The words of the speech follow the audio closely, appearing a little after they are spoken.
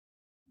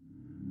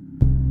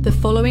The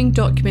following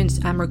documents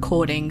and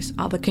recordings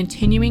are the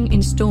continuing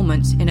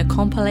installments in a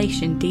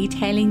compilation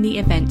detailing the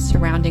events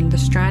surrounding the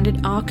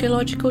stranded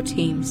archaeological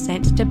team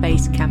sent to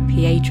Base Camp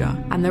Piedra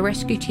and the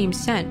rescue team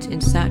sent in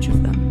search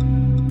of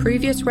them.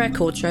 Previous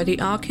records show the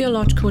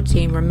archaeological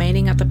team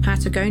remaining at the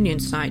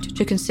Patagonian site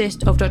to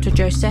consist of Dr.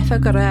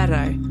 Josefa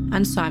Guerrero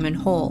and Simon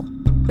Hall,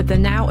 with the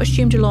now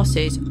assumed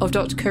losses of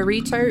Dr.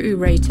 Carito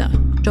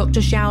Ureta,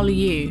 Dr. Xiao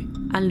Liu,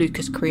 and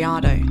Lucas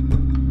Criado.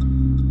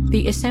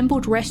 The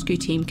assembled rescue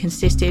team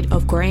consisted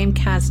of Graham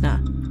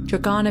Kasner,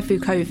 Dragana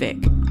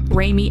Vukovic,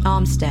 Rami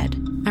Armstead,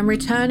 and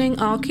returning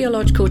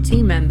archaeological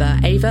team member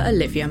Ava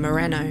Olivia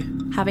Moreno,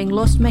 having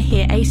lost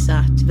Mahir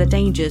Asa to the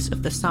dangers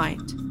of the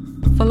site.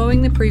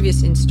 Following the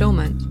previous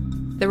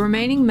installment, the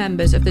remaining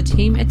members of the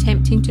team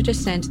attempting to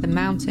descend the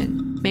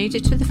mountain made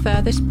it to the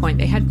furthest point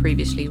they had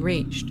previously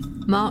reached,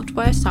 marked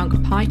by a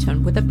sunk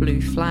python with a blue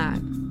flag.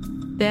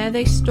 There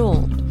they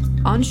stalled,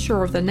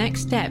 unsure of the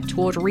next step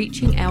toward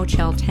reaching El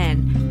Chel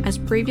 10, as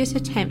previous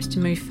attempts to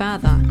move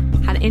further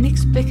had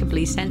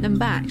inexplicably sent them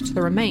back to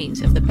the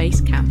remains of the base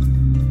camp.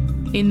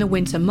 In the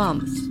winter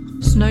months,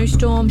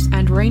 snowstorms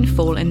and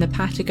rainfall in the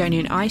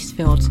Patagonian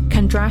icefields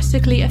can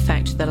drastically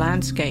affect the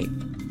landscape.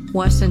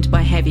 Worsened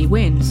by heavy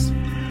winds,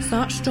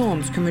 such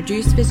storms can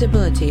reduce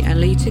visibility and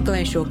lead to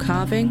glacial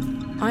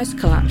calving, ice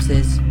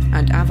collapses,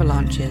 and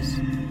avalanches.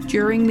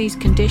 During these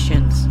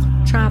conditions,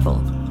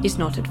 travel is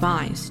not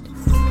advised.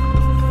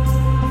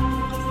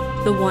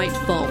 The White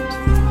Vault.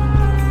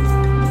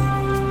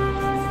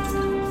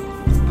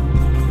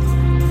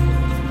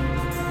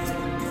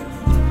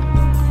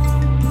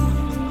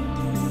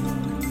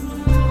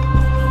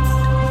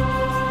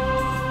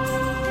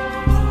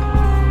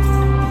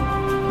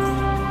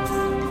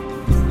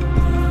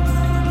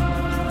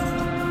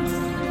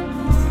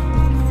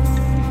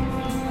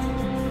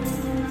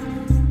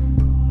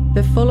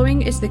 The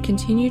following is the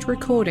continued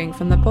recording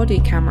from the body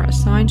camera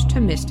assigned to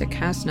Mr.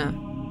 Kasner.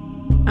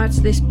 At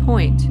this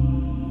point,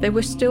 they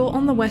were still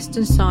on the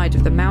western side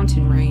of the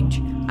mountain range,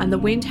 and the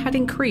wind had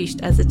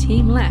increased as the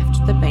team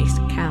left the base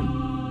camp.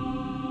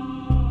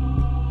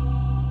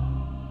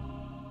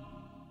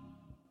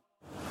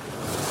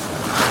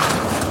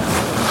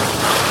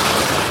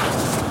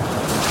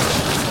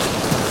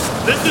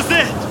 This is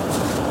it!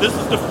 This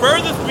is the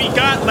furthest we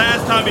got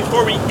last time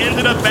before we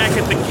ended up back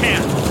at the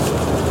camp.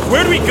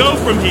 Where do we go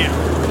from here?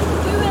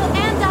 We will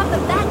end up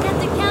back at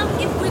the camp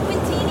if we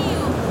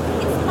continue.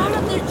 It's part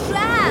of their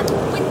trap.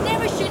 We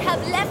never should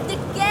have left the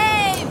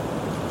cave.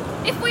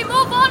 If we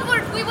move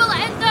onward, we will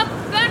end up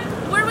back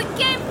where we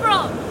came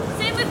from.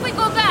 Same if we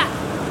go back.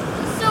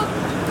 So,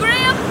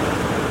 Graham?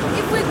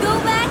 If we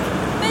go back,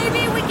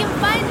 maybe we can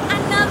find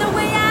another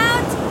way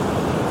out.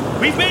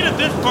 We've made it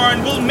this far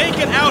and we'll make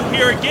it out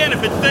here again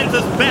if it sends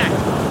us back.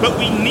 But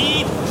we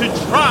need to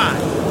try.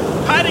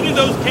 Hiding in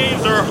those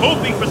caves or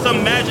hoping for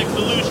some magic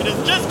solution is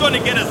just going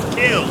to get us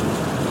killed.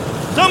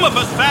 Some of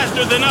us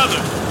faster than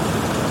others.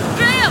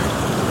 Graham!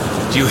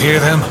 Do you hear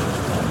them?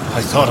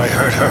 I thought I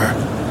heard her.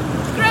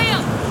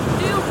 Graham,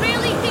 do you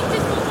really think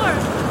this will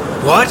work?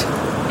 What?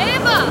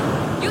 Ava!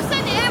 You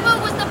said Ava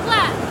was the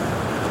plan.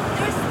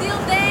 They're still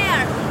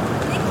there.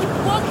 They keep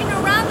walking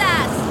around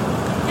us.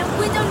 And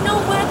we don't know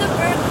where the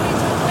bird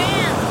creature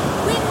went.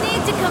 We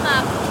need to come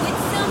up with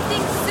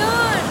something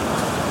soon.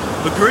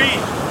 Agreed.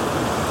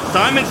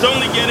 Simon's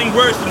only getting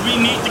worse and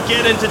we need to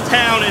get into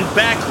town and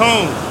back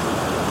home.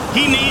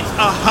 He needs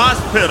a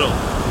hospital.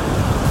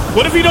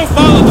 What if we don't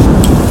follow them?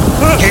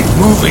 Get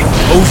moving!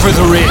 Over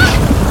the ridge!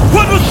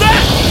 What was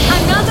that?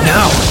 Another...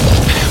 Now!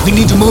 We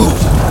need to move!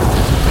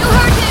 You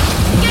heard him!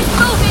 Get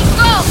moving,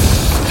 go!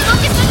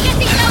 Focus on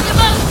getting down the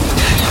mountain!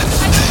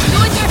 Either do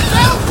it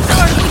yourself,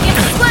 or we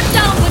get swept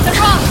down with the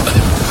rock!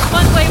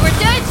 One way we're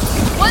dead,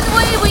 one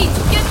way we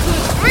get to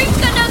drink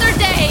another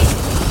day!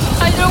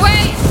 Either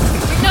way,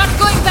 we're not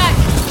going back!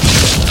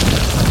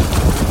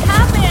 What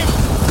happened?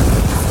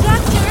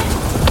 Structure?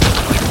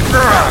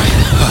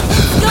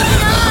 What's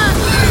going on?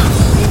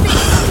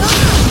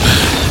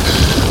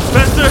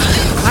 Professor,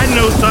 I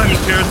know Simon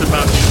cares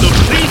about you, so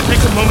please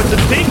take a moment to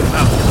think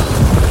about it.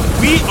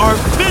 We are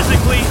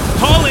physically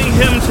hauling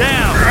him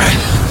down.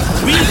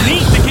 We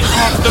need to get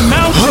off the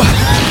mountain.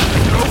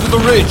 Over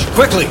the ridge,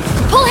 quickly!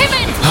 Pull him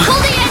in!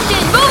 Pull the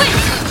engine! Move it!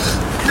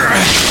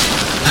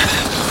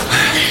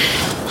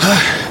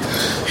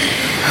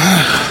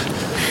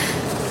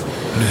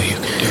 Knew you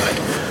could do it.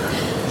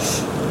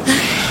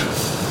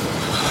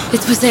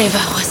 It was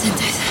Ava, wasn't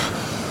it?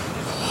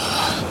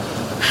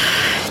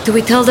 Do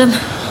we tell them?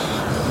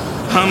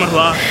 I'm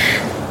alive.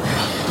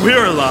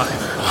 We're alive.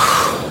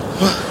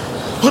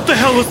 What the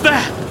hell was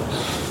that?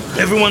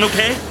 Everyone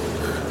okay?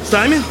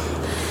 Simon?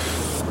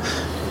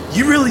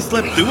 You really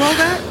slept through all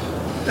that?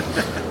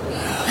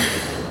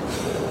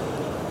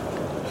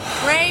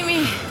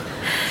 Rami,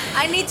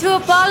 I need to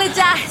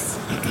apologize.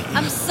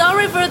 I'm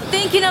sorry for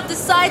thinking of the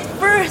site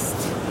first.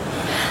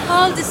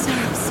 All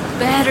deserves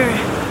better.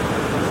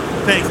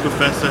 Thanks,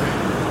 Professor.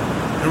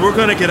 And we're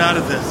gonna get out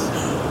of this.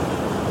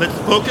 Let's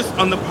focus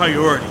on the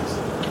priorities.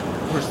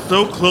 We're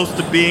so close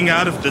to being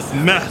out of this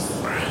mess.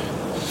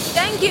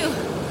 Thank you.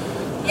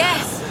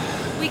 Yes,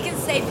 we can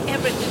save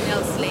everything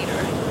else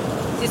later.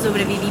 Si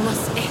sobrevivimos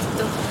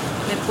esto,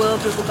 me puedo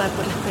preocupar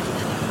por las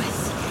pérdidas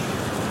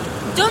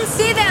después. Don't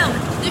see them!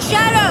 The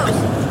shadows!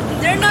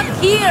 They're not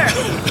here!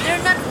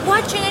 They're not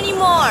watching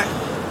anymore!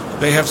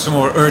 They have some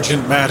more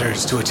urgent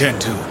matters to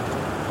attend to.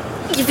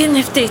 Even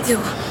if they do,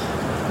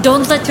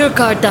 don't let your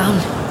guard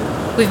down.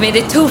 We've made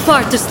it too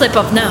far to slip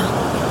up now.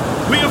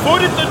 We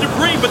avoided the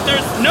debris, but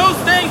there's no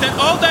saying that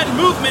all that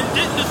movement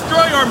didn't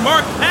destroy our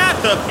marked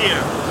path up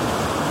here.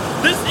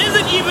 This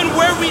isn't even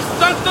where we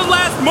sunk the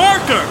last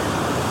marker!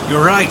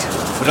 You're right,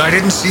 but I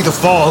didn't see the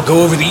fall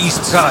go over the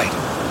east side.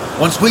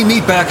 Once we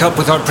meet back up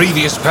with our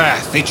previous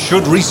path, it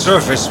should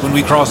resurface when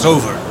we cross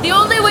over. The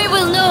only way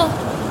we'll know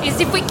is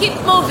if we keep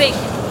moving.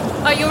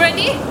 Are you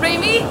ready,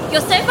 Raimi?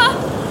 Josefa?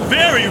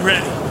 Very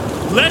ready.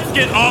 Let's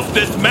get off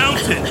this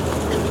mountain.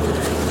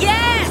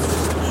 Yes!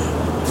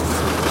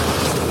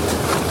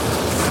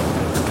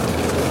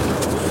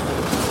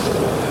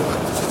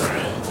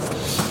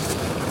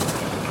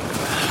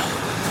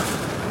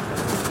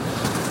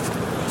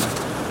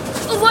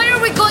 Why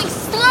are we going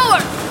slower?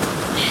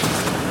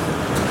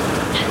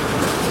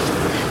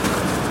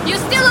 You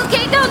still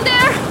okay down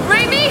there,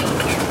 Raimi?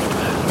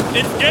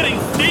 It's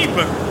getting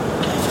steeper.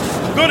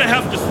 I'm gonna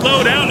have to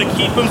slow down to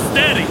keep him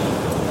steady.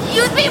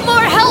 You'd be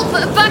more help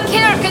back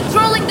here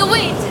controlling the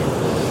wind.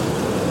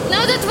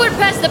 Now that we're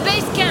past the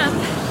base camp,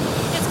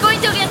 it's going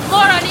to get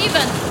more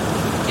uneven.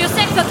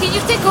 Josefa, can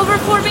you take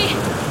over for me?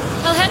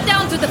 I'll head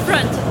down to the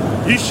front.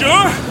 You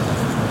sure?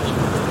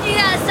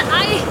 Yes,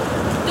 I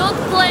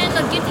don't plan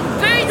on getting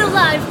buried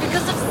alive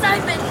because of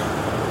Simon.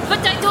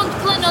 But I don't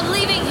plan on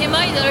leaving him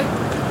either.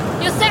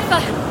 Josefa,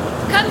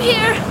 come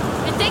here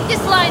and take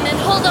this line and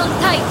hold on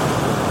tight.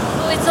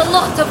 Oh, it's a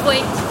lot of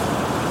weight.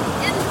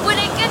 And when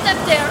I get up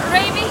there,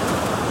 Raimi,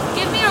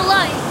 give me your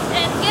line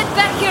and get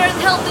back here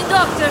and help the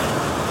doctor.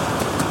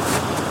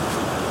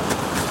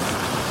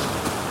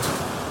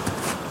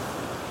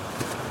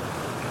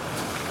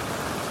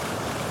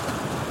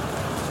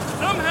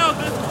 Somehow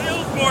this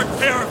feels more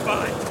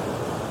terrifying.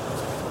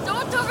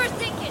 Don't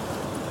overthink it.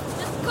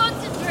 Just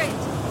concentrate.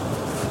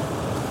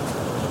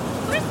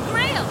 Where's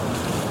Graham?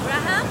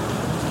 Graham?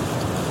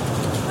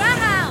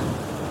 Graham!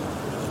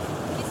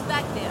 He's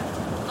back there.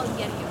 I'll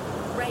get him.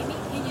 Raimi,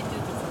 can you do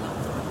this now?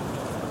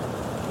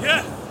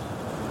 Yes.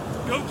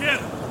 Go get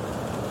him.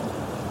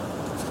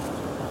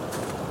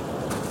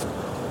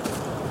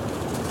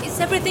 Is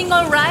everything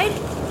alright?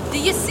 Do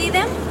you see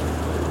them?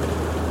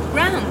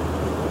 Graham?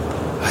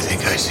 I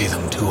think I see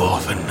them too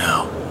often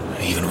now,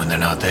 even when they're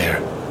not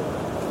there.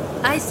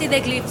 I see the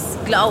glyphs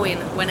glowing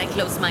when I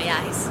close my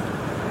eyes.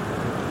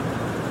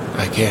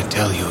 I can't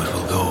tell you it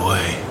will go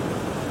away.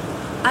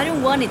 I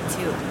don't want it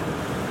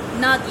to.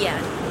 Not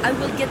yet. I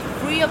will get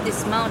free of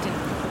this mountain,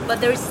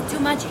 but there is too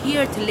much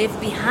here to leave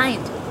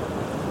behind.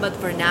 But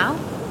for now,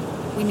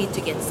 we need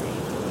to get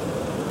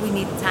safe. We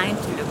need time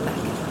to look back.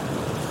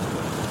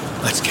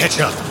 Let's catch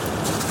up.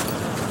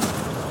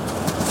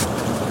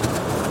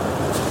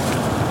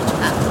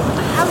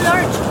 How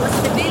large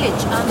was the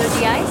village under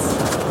the ice?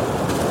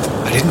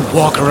 I didn't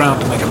walk around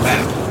to make a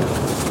map.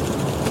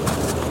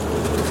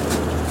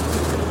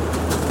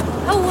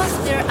 How was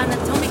their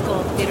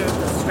anatomical theater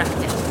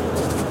constructed?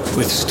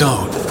 With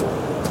stone.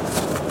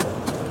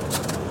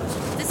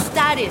 The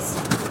studies,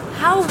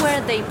 how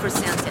were they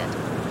presented?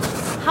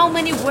 How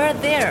many were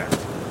there?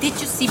 Did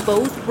you see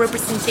both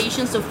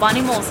representations of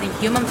animals and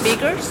human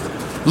figures?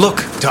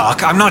 Look,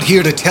 Doc, I'm not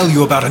here to tell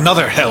you about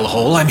another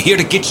hellhole. I'm here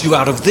to get you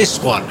out of this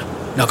one.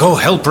 Now go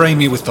help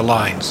Raimi with the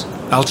lines.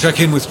 I'll check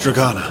in with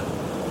Dragana.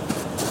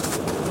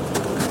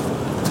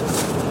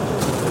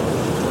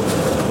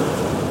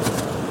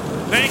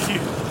 Thank you.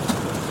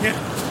 Here,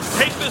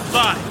 take this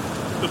line.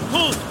 The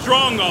pull's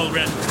strong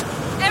already.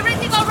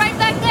 Everything all right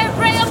back there,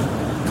 Graham?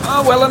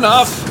 Oh, well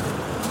enough.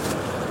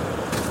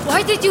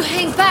 Why did you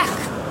hang back?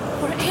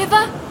 For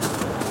Eva?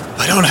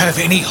 I don't have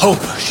any hope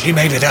she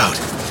made it out.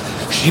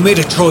 She made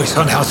a choice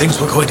on how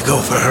things were going to go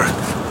for her.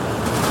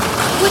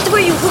 What were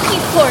you looking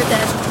for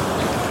then?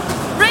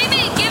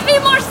 Raimi, give me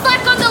more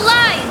slack on the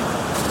line!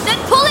 Then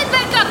pull it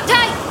back up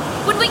tight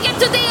when we get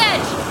to the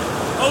edge!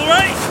 All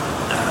right.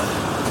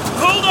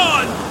 Hold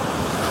on.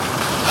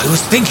 I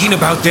was thinking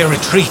about their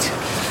retreat,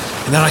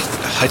 and then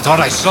I thought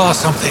I saw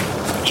something.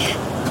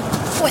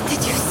 What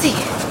did you see?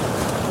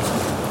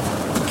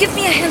 Give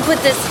me a hand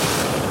with this.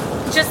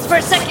 Just for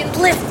a second,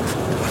 lift.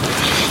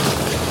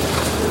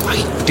 I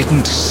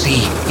didn't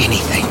see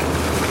anything.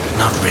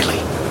 Not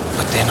really.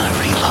 But then I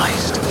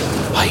realized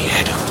I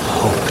had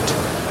hoped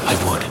I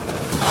would.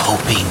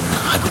 Hoping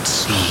I would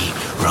see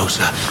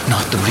Rosa.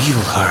 Not the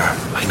real her,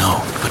 I know,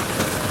 but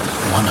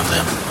one of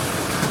them.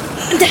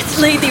 That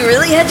lady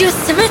really had you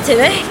submitted,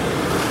 eh?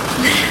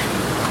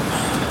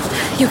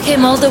 You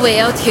came all the way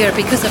out here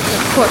because of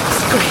her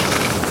corpse, Graham.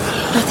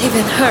 Not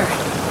even her.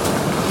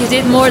 You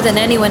did more than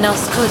anyone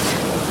else could.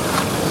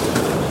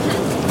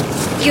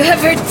 You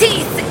have her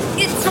teeth.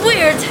 It's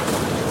weird,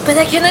 but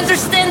I can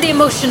understand the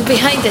emotion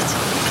behind it.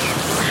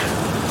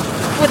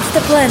 What's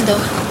the plan,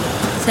 though?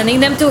 Sending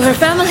them to her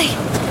family?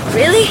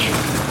 Really?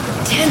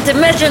 Can't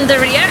imagine the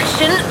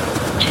reaction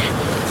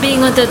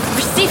being on the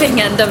receiving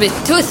end of a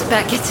tooth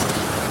packet.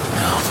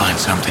 I'll find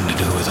something to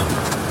do with them.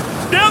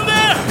 Down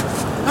there!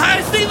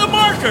 I see the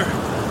marker!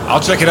 I'll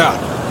check it out.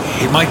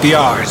 It might be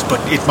ours, but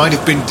it might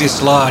have been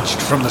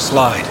dislodged from the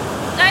slide.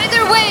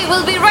 Either way,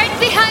 we'll be right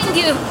behind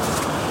you.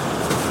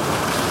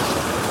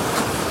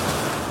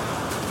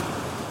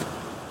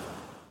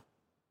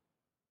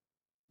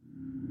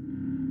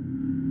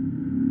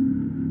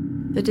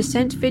 The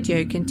descent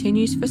video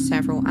continues for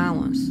several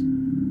hours.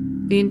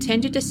 The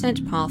intended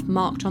descent path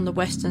marked on the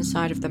western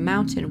side of the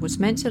mountain was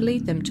meant to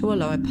lead them to a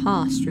lower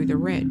pass through the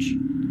ridge,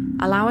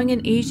 allowing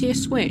an easier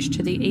switch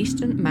to the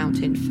eastern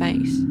mountain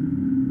face.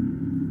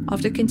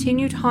 After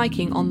continued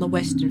hiking on the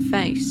western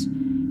face,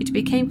 it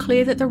became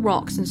clear that the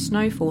rocks and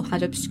snowfall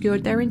had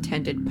obscured their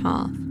intended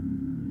path.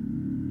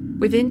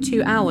 Within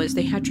 2 hours,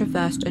 they had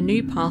traversed a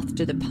new path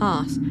to the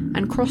pass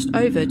and crossed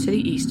over to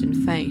the eastern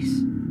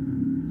face.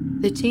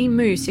 The team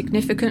moved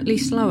significantly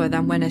slower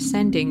than when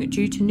ascending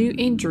due to new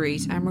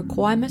injuries and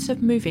requirements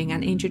of moving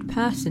an injured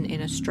person in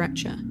a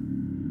stretcher.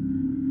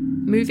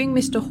 Moving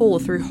Mr. Hall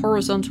through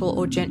horizontal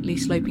or gently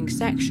sloping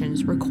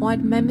sections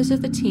required members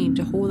of the team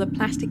to haul the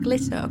plastic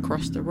litter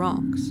across the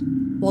rocks,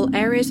 while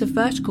areas of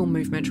vertical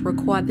movement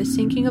required the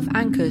sinking of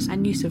anchors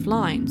and use of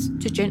lines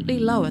to gently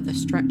lower the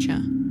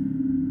stretcher.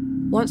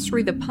 Once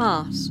through the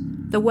pass,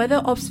 the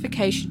weather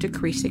obfuscation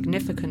decreased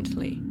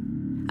significantly,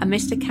 and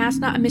Mr.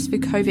 Kasner and Ms.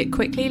 Vukovic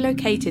quickly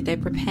located their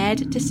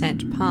prepared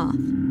descent path.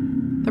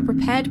 The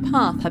prepared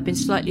path had been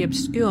slightly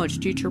obscured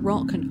due to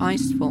rock and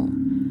icefall.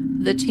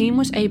 The team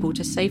was able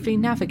to safely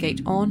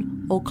navigate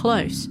on or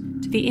close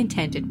to the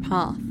intended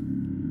path.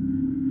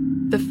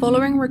 The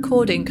following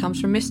recording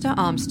comes from Mr.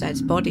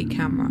 Armstead's body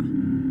camera.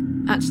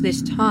 At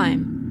this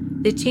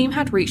time, the team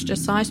had reached a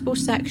sizable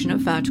section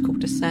of vertical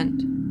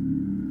descent.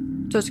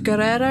 Dos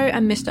Guerrero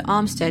and Mr.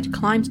 Armstead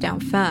climbed down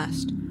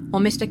first,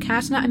 while Mr.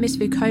 Kasner and Ms.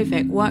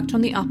 Vukovic worked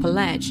on the upper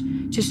ledge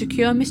to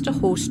secure Mr.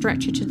 Hall's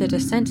stretcher to the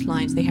descent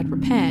lines they had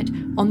repaired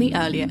on the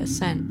earlier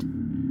ascent.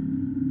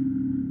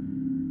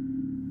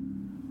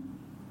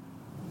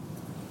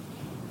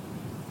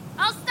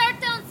 I'll start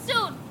down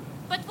soon,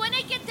 but when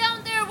I get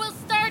down there, we'll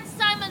start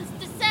Simon's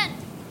descent.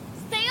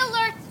 Stay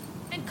alert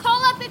and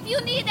call up if you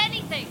need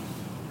anything.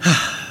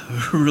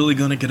 We're really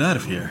gonna get out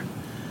of here.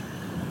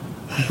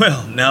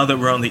 Well, now that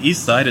we're on the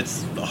east side,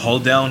 it's all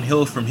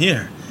downhill from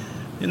here.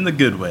 In the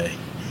good way.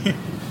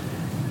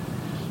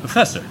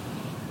 Professor,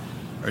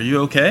 are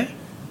you okay?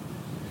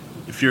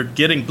 If you're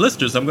getting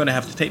blisters, I'm gonna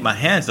have to tape my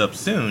hands up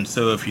soon,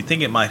 so if you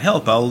think it might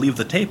help, I'll leave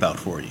the tape out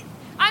for you.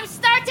 I'm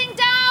starting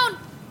down!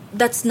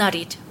 That's not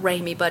it,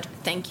 Raimi, but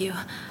thank you.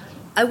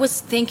 I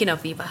was thinking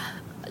of Eva.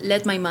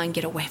 Let my mind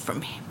get away from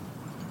me.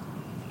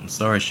 I'm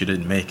sorry she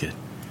didn't make it.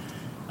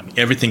 I mean,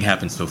 everything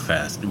happened so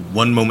fast.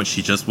 One moment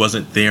she just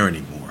wasn't there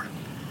anymore.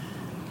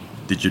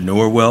 Did you know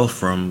her well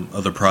from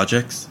other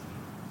projects?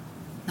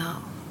 No,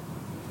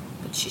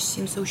 but she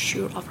seems so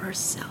sure of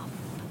herself.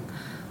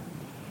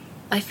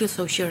 I feel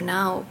so sure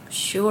now,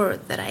 sure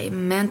that I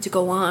meant to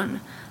go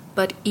on,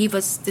 but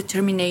Eva's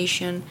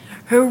determination,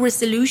 her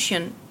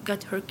resolution,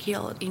 got her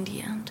killed in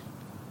the end.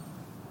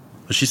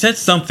 But she said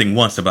something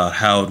once about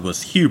how it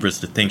was hubris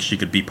to think she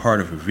could be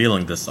part of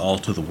revealing this all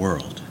to the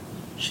world.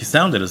 She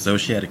sounded as though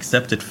she had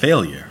accepted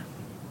failure.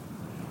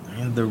 I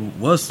mean, there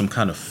was some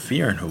kind of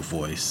fear in her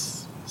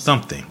voice.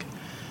 Something.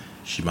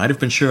 She might have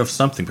been sure of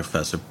something,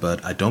 Professor,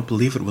 but I don't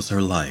believe it was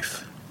her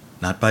life.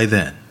 Not by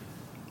then.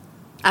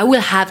 I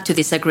will have to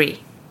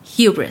disagree.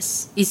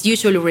 Hubris is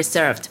usually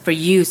reserved for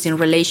use in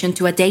relation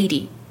to a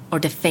deity or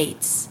the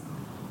fates.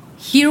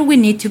 Here we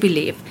need to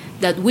believe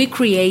that we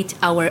create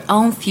our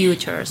own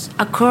futures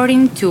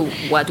according to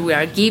what we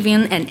are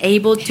given and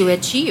able to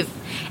achieve,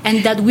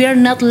 and that we are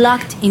not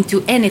locked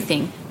into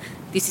anything.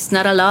 This is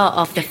not a law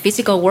of the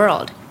physical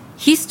world.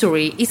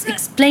 History is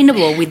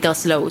explainable with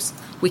those laws.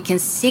 We can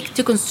seek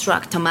to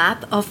construct a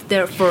map of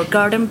the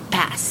forgotten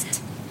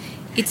past.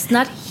 It's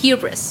not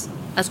hubris,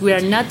 as we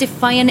are not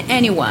defying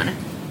anyone,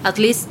 at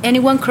least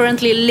anyone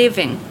currently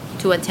living,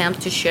 to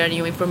attempt to share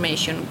new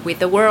information with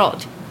the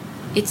world.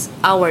 It's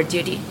our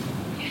duty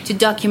to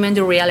document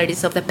the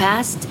realities of the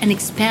past and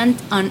expand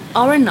on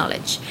our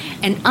knowledge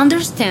and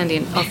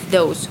understanding of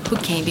those who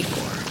came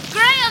before.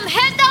 Graham,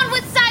 head down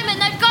with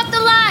Simon. I've got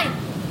the line.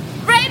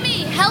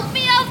 Raimi, help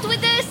me out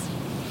with this.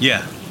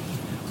 Yeah.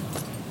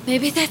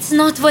 Maybe that's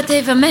not what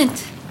Eva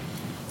meant.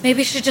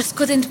 Maybe she just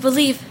couldn't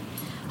believe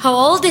how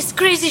all this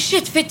crazy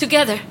shit fit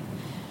together.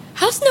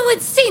 How's no one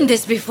seen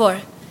this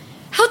before?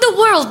 How'd the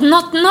world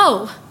not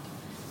know?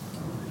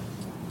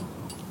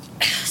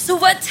 So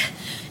what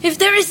if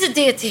there is a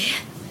deity?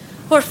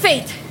 Or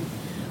fate?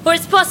 Or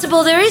it's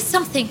possible there is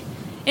something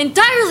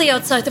entirely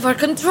outside of our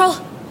control?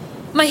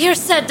 Mahir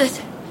said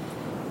that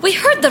we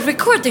heard the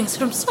recordings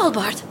from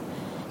Svalbard.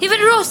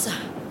 Even Rosa,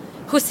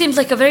 who seemed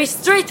like a very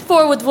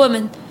straightforward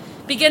woman,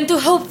 began to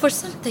hope for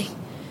something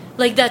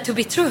like that to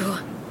be true.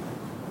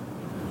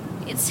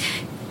 It's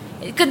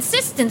a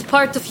consistent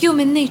part of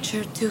human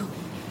nature to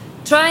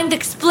try and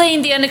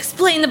explain the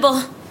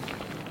unexplainable.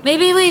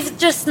 Maybe we've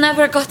just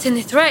never gotten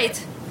it right.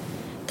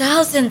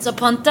 Thousands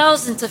upon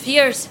thousands of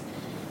years.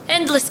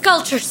 Endless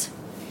cultures.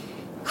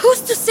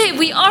 Who's to say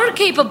we are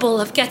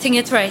capable of getting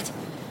it right?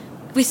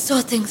 We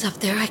saw things up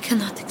there I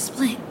cannot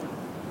explain.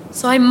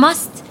 So I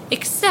must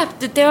accept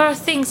that there are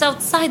things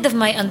outside of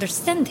my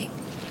understanding.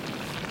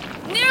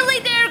 Nearly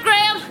there,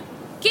 Graham!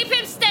 Keep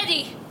him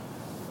steady!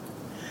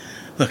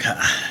 Look,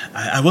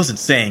 I wasn't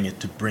saying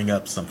it to bring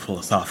up some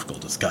philosophical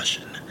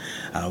discussion.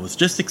 I was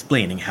just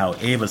explaining how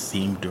Ava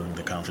seemed during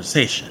the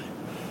conversation.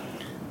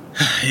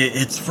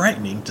 It's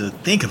frightening to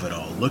think of it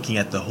all, looking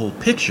at the whole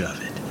picture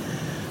of it.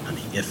 I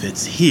mean, if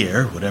it's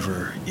here,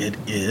 whatever it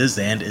is,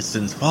 and it's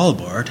in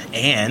Svalbard,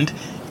 and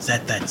it's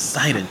at that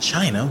site in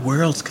China,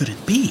 where else could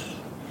it be?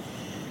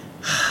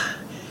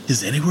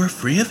 Is anywhere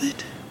free of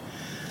it?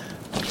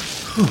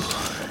 Whew.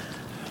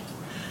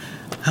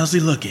 How's he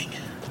looking?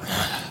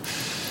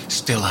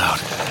 Still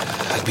out.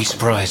 I'd be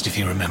surprised if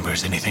he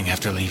remembers anything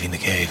after leaving the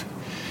cave.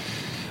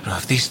 Now,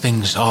 if these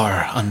things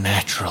are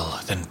unnatural,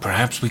 then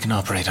perhaps we can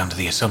operate under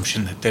the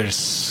assumption that there's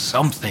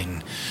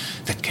something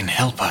that can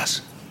help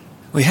us.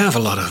 We have a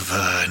lot of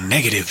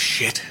negative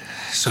shit,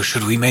 so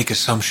should we make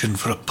assumption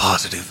for a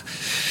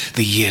positive?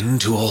 The yin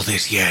to all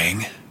this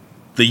yang?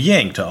 The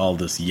yang to all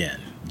this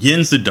yin.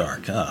 Yin's the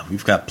dark.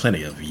 We've got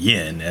plenty of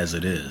yin as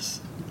it is.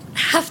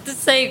 Have to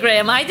say,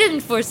 Graham, I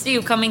didn't foresee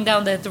you coming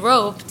down that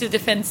rope to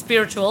defend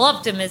spiritual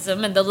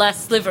optimism and the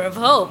last sliver of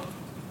hope.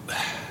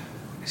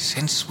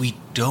 Since we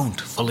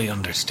don't fully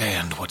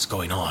understand what's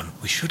going on,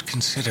 we should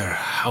consider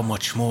how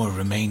much more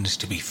remains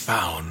to be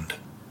found.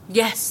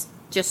 Yes,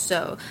 just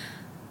so.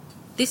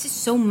 This is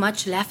so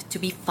much left to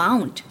be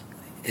found.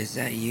 Is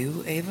that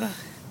you, Ava?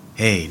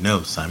 Hey,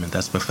 no, Simon,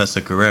 that's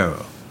Professor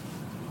Guerrero.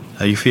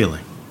 How you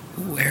feeling?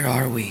 Where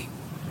are we?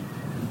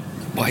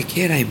 Why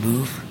can't I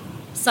move?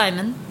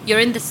 Simon, you're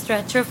in the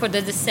stretcher for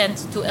the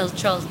descent to El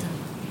Charlton.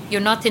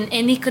 You're not in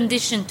any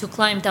condition to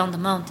climb down the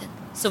mountain,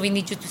 so we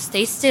need you to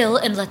stay still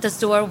and let us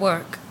do our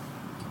work.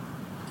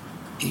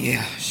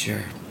 Yeah,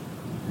 sure.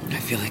 I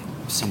feel like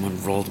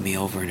someone rolled me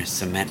over in a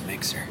cement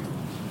mixer.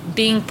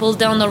 Being pulled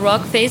down a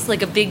rock face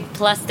like a big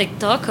plastic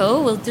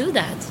taco will do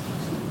that.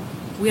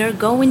 We are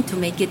going to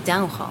make it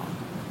down, Hall.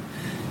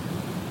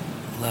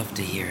 Love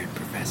to hear it,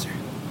 Professor.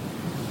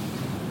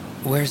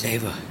 Where's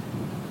Ava?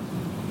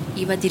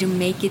 Eva didn't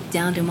make it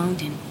down the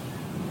mountain.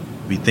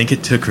 We think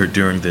it took her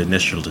during the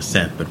initial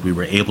descent, but we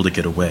were able to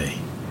get away.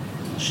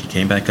 She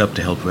came back up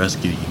to help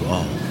rescue you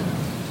all.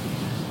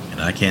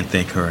 And I can't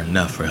thank her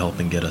enough for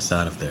helping get us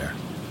out of there.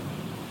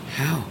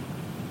 How?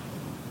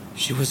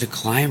 She was a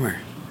climber.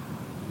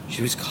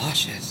 She was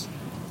cautious.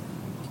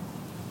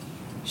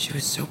 She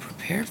was so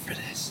prepared for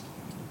this.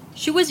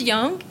 She was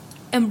young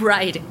and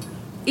bright.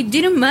 It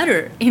didn't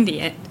matter in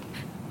the end.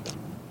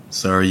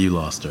 Sorry you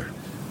lost her.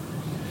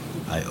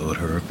 I owed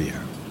her a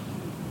beer.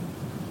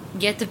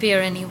 Get the beer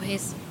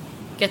anyways.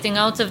 Getting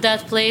out of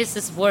that place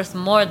is worth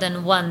more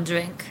than one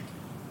drink.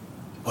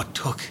 What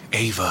took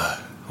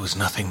Ava was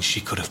nothing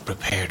she could have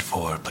prepared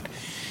for, but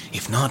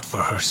if not for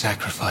her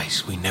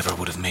sacrifice, we never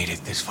would have made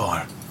it this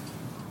far.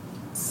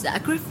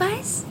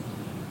 Sacrifice?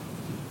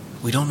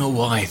 We don't know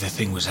why the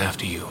thing was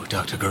after you,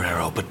 Dr.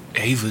 Guerrero, but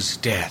Ava's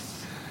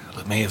death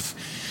may have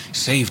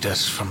saved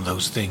us from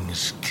those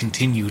things'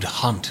 continued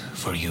hunt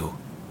for you.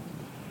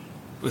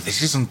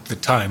 This isn't the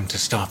time to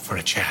stop for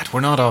a chat.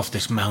 We're not off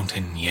this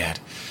mountain yet.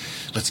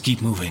 Let's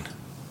keep moving.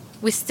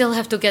 We still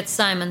have to get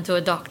Simon to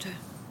a doctor.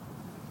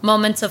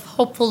 Moments of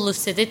hopeful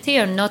lucidity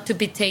are not to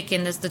be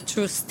taken as the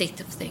true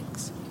state of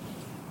things.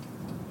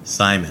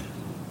 Simon,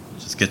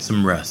 just get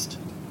some rest.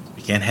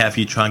 We can't have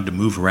you trying to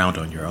move around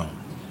on your own.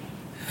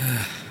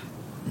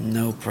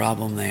 No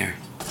problem there.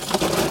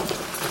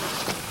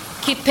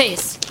 Keep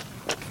pace.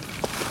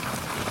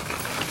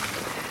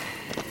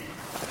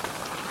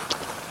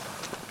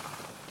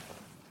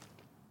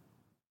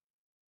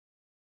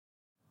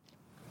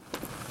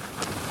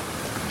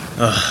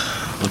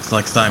 Looks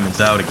like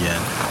Simon's out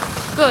again.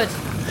 Good.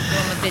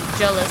 I'm a bit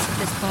jealous at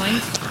this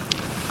point.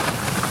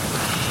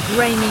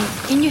 Rainy,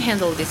 can you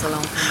handle this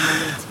alone for a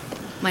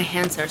moment? My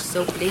hands are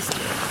so blistered.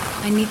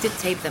 I need to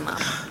tape them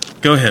up.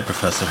 Go ahead,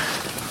 Professor.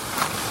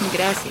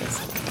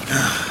 Gracias.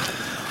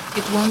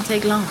 It won't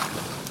take long.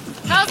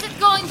 How's it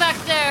going back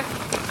there?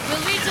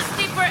 We'll reach a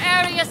steeper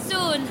area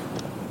soon.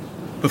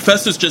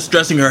 Professor's just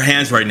dressing her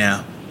hands right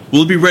now.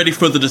 We'll be ready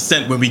for the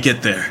descent when we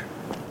get there.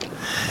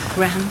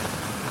 Graham,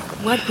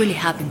 what really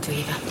happened to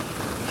Eva?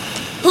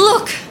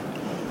 Look!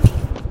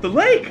 The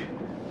lake!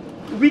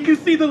 We can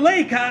see the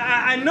lake.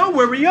 I know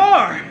where we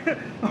are.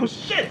 Oh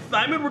shit,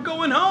 Simon, we're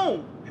going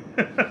home.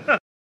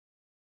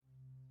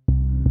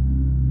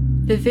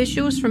 The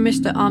visuals from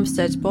Mr.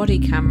 Armstead's body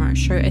camera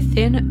show a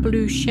thin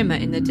blue shimmer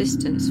in the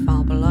distance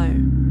far below.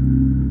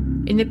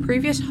 In the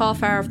previous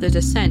half hour of the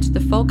descent, the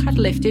fog had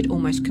lifted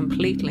almost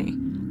completely,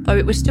 though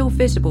it was still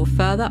visible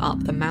further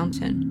up the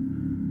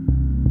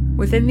mountain.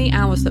 Within the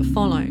hours that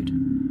followed,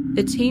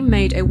 the team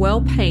made a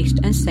well-paced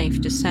and safe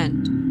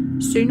descent,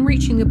 soon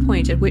reaching the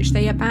point at which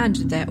they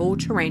abandoned their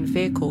all-terrain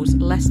vehicles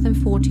less than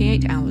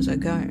 48 hours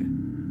ago.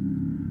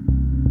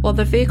 While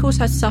the vehicles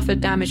had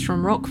suffered damage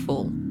from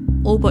rockfall,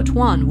 all but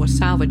one was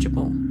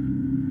salvageable.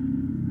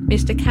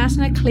 Mr.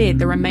 Kasner cleared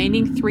the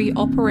remaining 3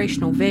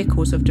 operational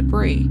vehicles of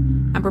debris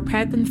and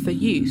prepared them for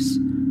use,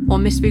 while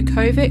Ms.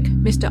 Vukovic,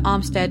 Mr.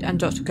 Armstead and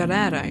Dr.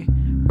 Guerrero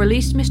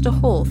released Mr.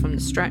 Hall from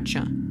the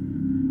stretcher.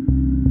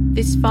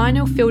 This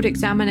final field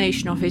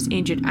examination of his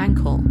injured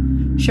ankle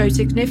showed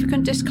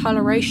significant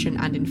discoloration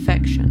and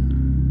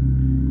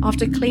infection.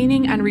 After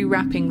cleaning and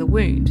rewrapping the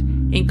wound,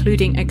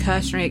 including a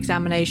cursory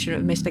examination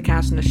of Mr.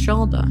 Kasner's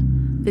shoulder,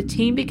 the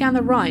team began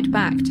the ride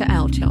back to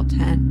LTL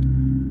 10.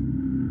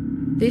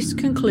 This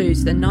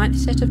concludes the 9th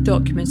set of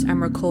documents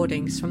and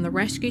recordings from the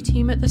rescue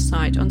team at the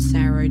site on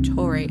Cerro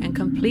Torre and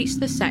completes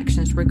the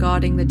sections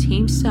regarding the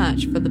team's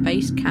search for the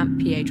base Camp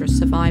Piedra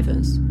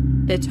survivors,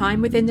 their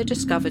time within the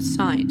discovered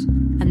site,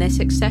 and their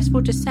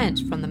successful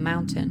descent from the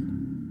mountain.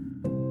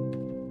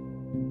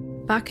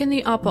 Back in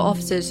the upper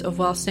offices of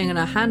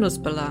Walsingerna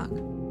Handelsbelag,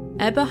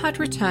 Ebba had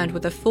returned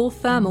with a full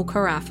thermal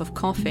carafe of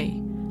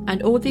coffee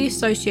and all the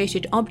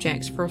associated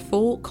objects for a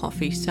full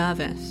coffee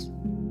service.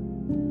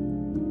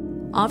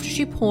 After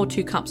she poured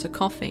 2 cups of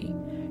coffee,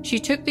 she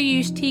took the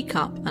used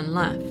teacup and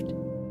left.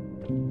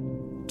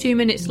 2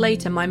 minutes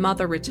later, my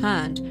mother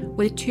returned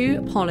with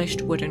 2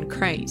 polished wooden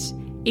crates,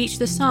 each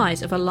the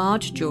size of a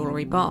large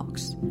jewellery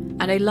box,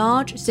 and a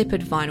large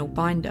zippered vinyl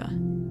binder.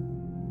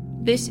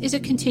 This is a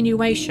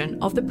continuation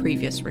of the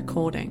previous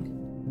recording.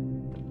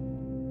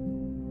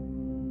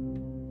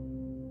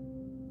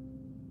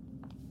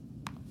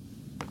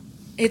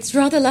 It's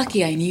rather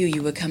lucky I knew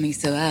you were coming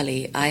so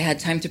early. I had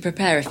time to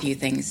prepare a few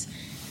things.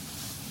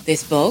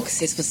 This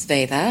box is for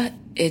Sveva.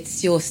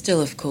 It's yours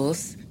still, of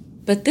course.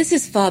 But this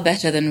is far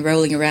better than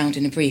rolling around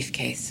in a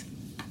briefcase.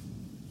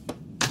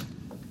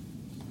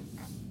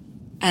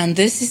 And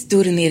this is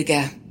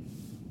Durnirga,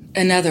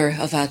 another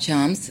of our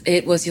charms.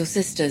 It was your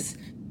sister's.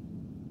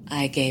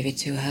 I gave it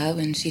to her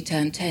when she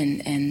turned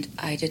 10, and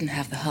I didn't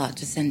have the heart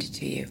to send it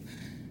to you.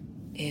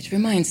 It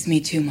reminds me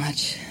too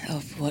much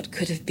of what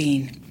could have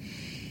been.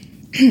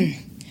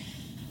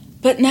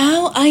 But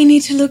now I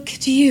need to look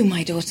to you,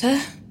 my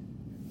daughter.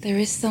 There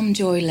is some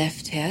joy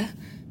left here.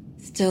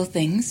 Still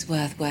things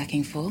worth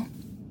working for.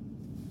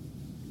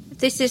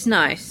 This is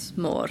nice,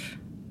 Mor.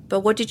 But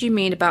what did you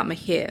mean about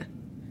Mahir?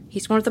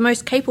 He's one of the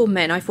most capable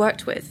men I've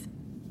worked with.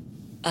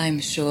 I'm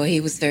sure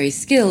he was very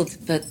skilled,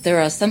 but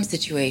there are some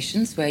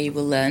situations where you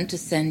will learn to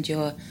send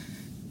your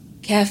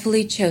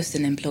carefully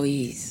chosen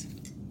employees.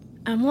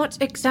 And what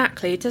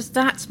exactly does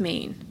that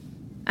mean?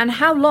 And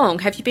how long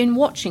have you been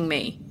watching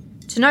me?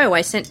 To know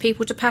I sent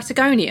people to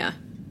Patagonia?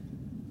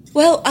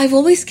 Well, I've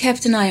always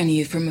kept an eye on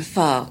you from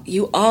afar.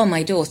 You are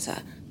my daughter.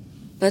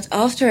 But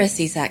after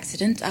Essie's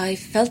accident, I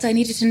felt I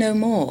needed to know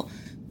more,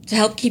 to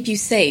help keep you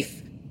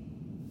safe.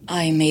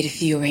 I made a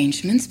few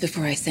arrangements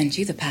before I sent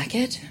you the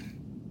packet.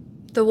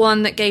 The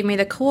one that gave me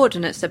the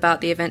coordinates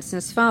about the events in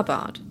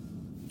Svalbard?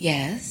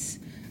 Yes,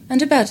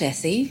 and about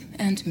Essie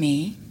and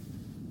me.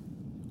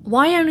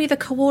 Why only the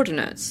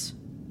coordinates?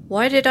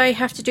 Why did I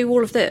have to do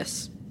all of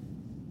this?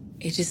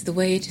 It is the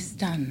way it is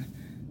done.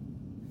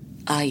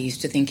 I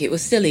used to think it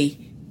was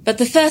silly, but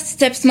the first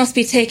steps must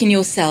be taken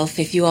yourself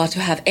if you are to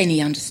have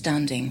any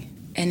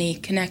understanding, any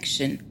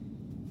connection.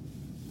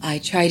 I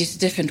tried it a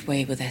different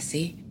way with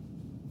Essie,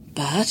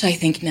 but I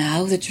think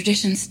now the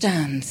tradition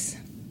stands.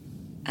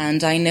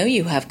 And I know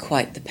you have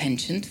quite the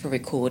penchant for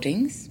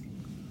recordings.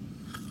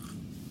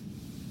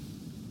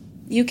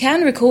 You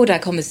can record our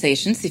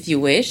conversations if you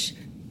wish.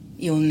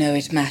 You'll know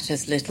it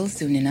matters little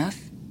soon enough.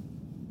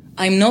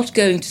 I'm not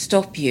going to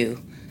stop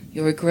you.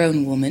 You're a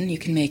grown woman. You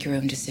can make your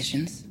own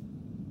decisions.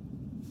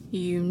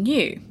 You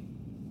knew?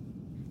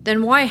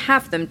 Then why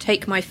have them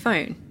take my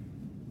phone?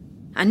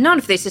 And none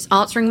of this is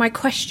answering my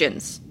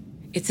questions.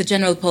 It's a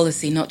general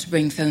policy not to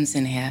bring phones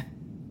in here.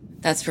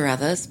 That's for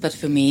others, but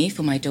for me,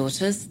 for my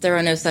daughters, there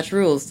are no such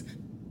rules.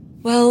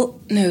 Well,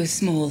 no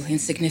small,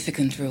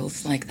 insignificant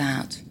rules like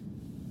that.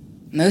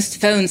 Most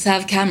phones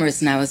have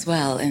cameras now as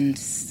well, and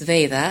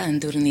Sveva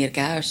and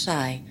Durnirga are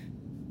shy.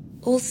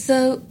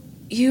 Also,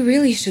 you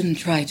really shouldn't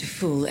try to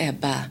fool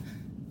Ebba.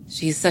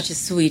 She's such a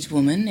sweet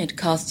woman, it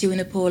casts you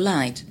in a poor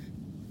light.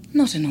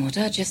 Not an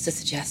order, just a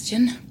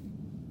suggestion.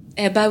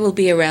 Ebba will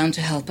be around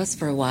to help us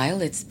for a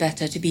while. It's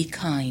better to be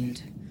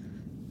kind.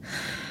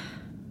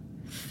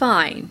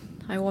 Fine.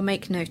 I will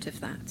make note of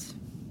that.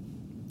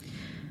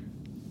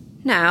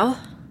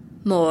 Now,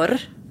 Mor,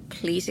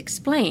 please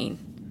explain.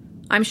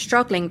 I'm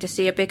struggling to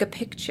see a bigger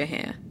picture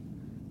here.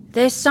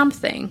 There's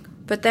something,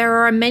 but there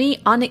are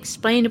many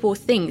unexplainable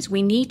things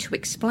we need to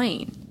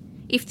explain.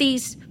 If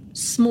these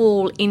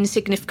small,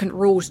 insignificant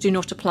rules do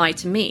not apply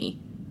to me,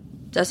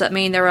 does that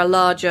mean there are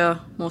larger,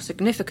 more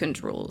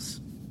significant rules?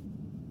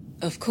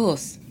 Of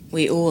course,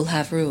 we all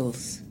have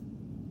rules.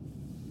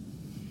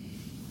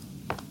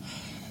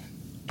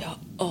 Jag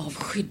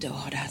avskydde att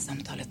ha det här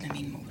samtalet med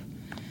min mor.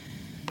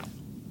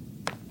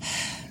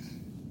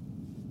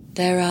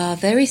 There are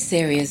very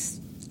serious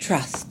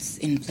trusts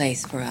in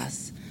place for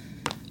us.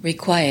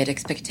 Required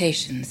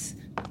expectations.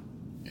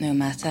 No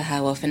matter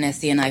how often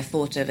Essie and I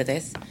fought over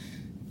this,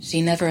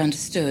 she never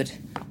understood.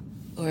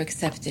 or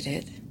accepted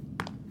it.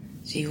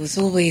 She was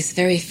always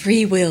very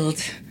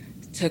free-willed,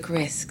 took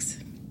risks.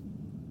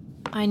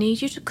 I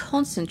need you to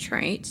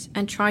concentrate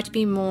and try to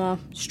be more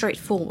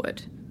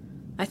straightforward.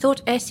 I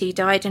thought Essie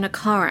died in a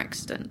car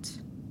accident.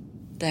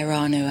 There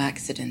are no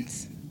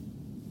accidents.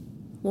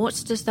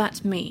 What does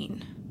that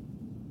mean?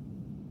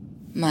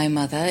 My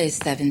mother is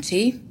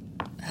 70.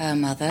 Her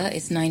mother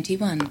is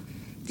 91.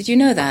 Did you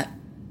know that?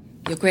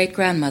 Your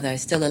great-grandmother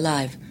is still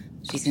alive.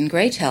 She's in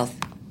great health.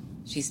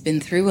 She's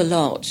been through a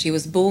lot. She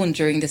was born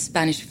during the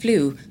Spanish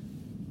flu.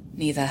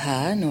 Neither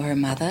her nor her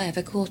mother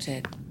ever caught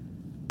it.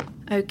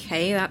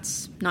 Okay,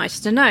 that's nice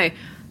to know.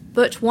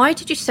 But why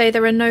did you say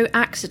there are no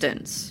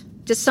accidents?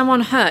 Did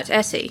someone hurt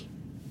Essie?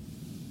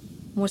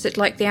 Was it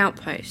like the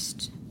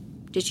outpost?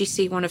 Did you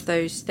see one of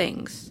those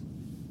things?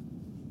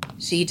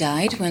 She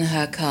died when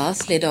her car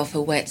slid off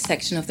a wet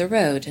section of the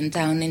road and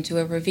down into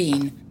a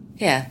ravine,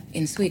 here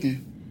in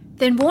Sweden.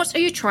 Then what are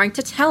you trying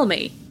to tell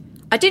me?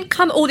 I didn't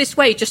come all this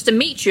way just to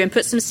meet you and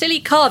put some silly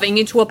carving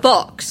into a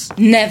box.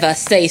 Never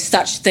say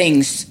such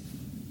things.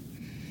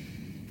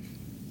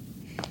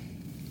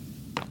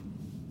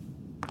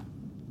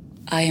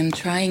 I am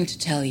trying to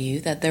tell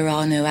you that there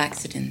are no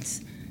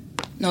accidents.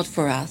 Not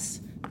for us.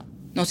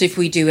 Not if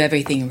we do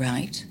everything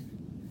right.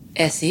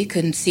 Essie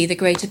couldn't see the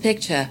greater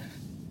picture.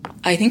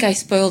 I think I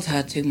spoiled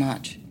her too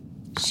much.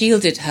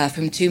 Shielded her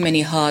from too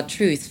many hard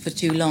truths for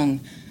too long.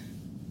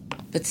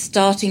 But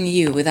starting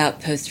you with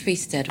Outpost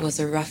Freestead was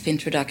a rough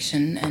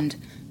introduction, and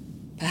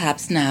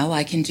perhaps now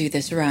I can do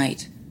this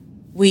right.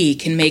 We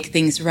can make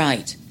things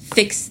right.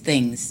 Fix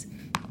things.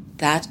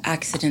 That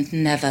accident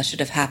never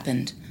should have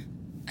happened.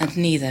 And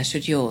neither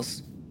should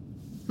yours.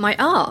 My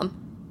arm?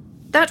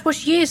 That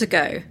was years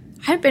ago.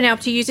 I haven't been able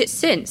to use it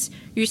since.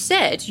 You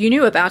said you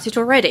knew about it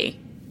already.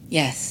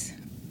 Yes,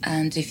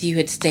 and if you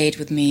had stayed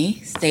with me,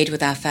 stayed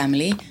with our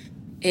family,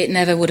 it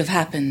never would have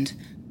happened.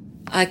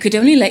 I could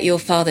only let your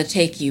father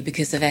take you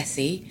because of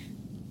Essie,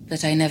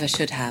 but I never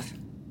should have.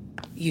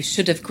 You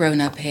should have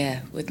grown up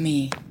here with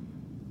me.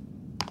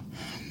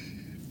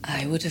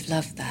 I would have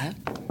loved that.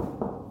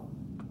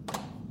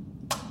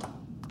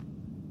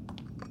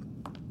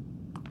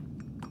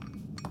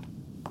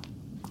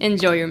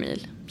 Enjoy your meal.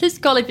 Please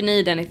call if you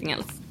need anything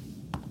else.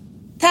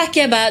 Tack,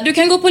 Ebba. Du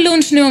kan gå på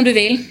lunch nu om du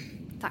vill.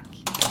 Tack.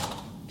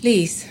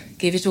 Please,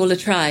 give it all a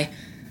try.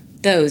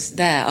 Those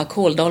there are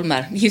called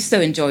dolmar. You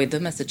so enjoyed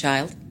them as a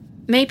child.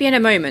 Maybe in a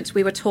moment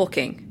we were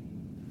talking.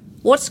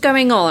 What's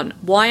going on?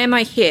 Why am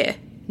I here?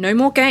 No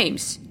more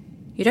games.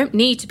 You don't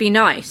need to be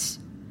nice.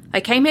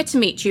 I came here to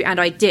meet you and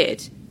I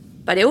did.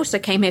 But I also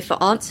came here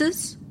for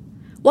answers.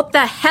 What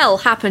the hell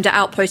happened at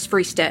Outpost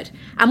Freestead?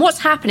 And what's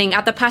happening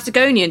at the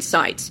Patagonian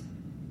site?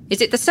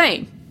 Is it the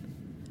same?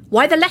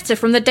 Why the letter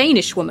from the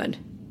Danish woman?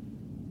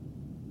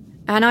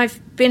 And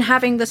I've been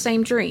having the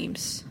same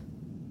dreams.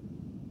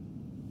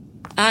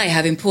 I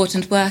have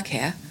important work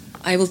here.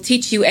 I will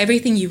teach you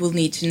everything you will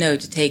need to know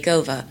to take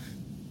over.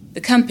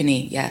 The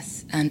company,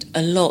 yes, and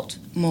a lot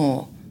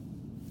more.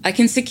 I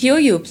can secure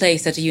you a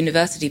place at a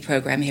university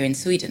program here in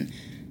Sweden,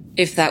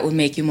 if that will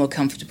make you more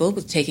comfortable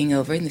with taking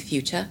over in the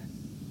future.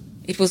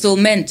 It was all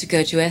meant to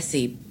go to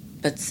Essie,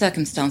 but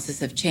circumstances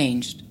have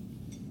changed.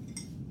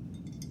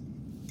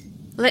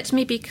 Let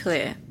me be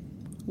clear.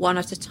 One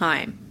at a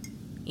time.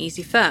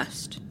 Easy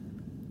first.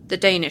 The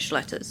Danish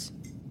letters.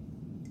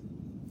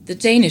 The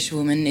Danish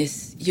woman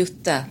is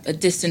Jutta, a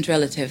distant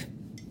relative.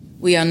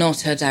 We are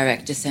not her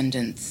direct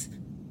descendants.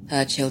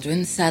 Her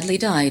children sadly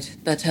died,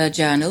 but her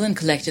journal and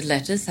collected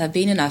letters have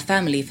been in our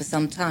family for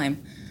some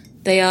time.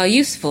 They are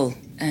useful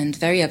and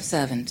very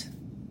observant.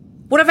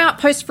 What of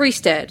Outpost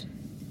Freestead?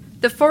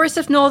 The forest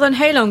of northern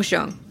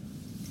Heilongjiang?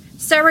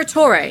 Cerro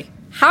Torre?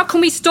 How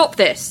can we stop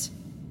this?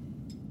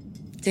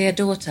 Dear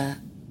daughter,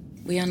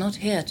 we are not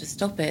here to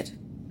stop it.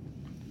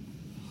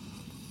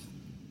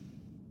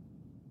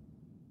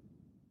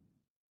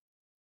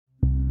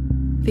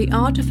 The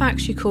artifact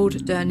she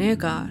called Der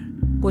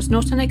Nirgar was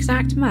not an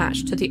exact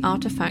match to the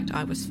artifact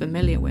I was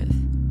familiar with.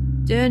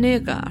 Der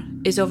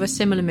Nirgar is of a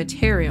similar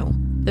material,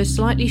 though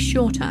slightly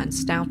shorter and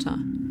stouter,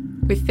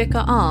 with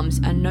thicker arms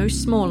and no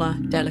smaller,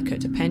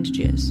 delicate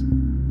appendages.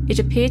 It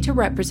appeared to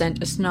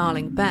represent a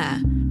snarling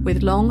bear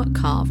with long,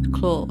 carved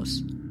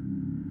claws.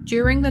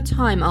 During the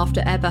time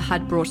after Ebba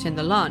had brought in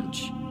the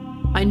lunch,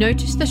 I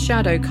noticed the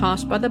shadow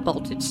cast by the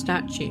bolted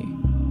statue.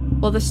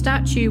 While the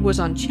statue was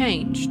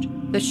unchanged,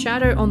 the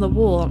shadow on the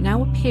wall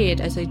now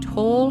appeared as a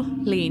tall,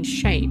 lean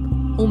shape,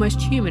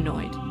 almost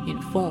humanoid in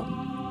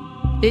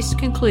form. This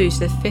concludes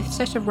the 5th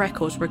set of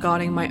records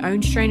regarding my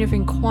own strain of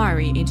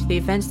inquiry into the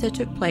events that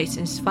took place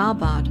in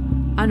Svalbard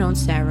and on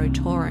Cerro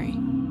Torre.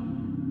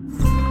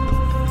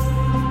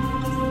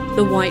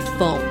 The White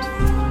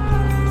Vault.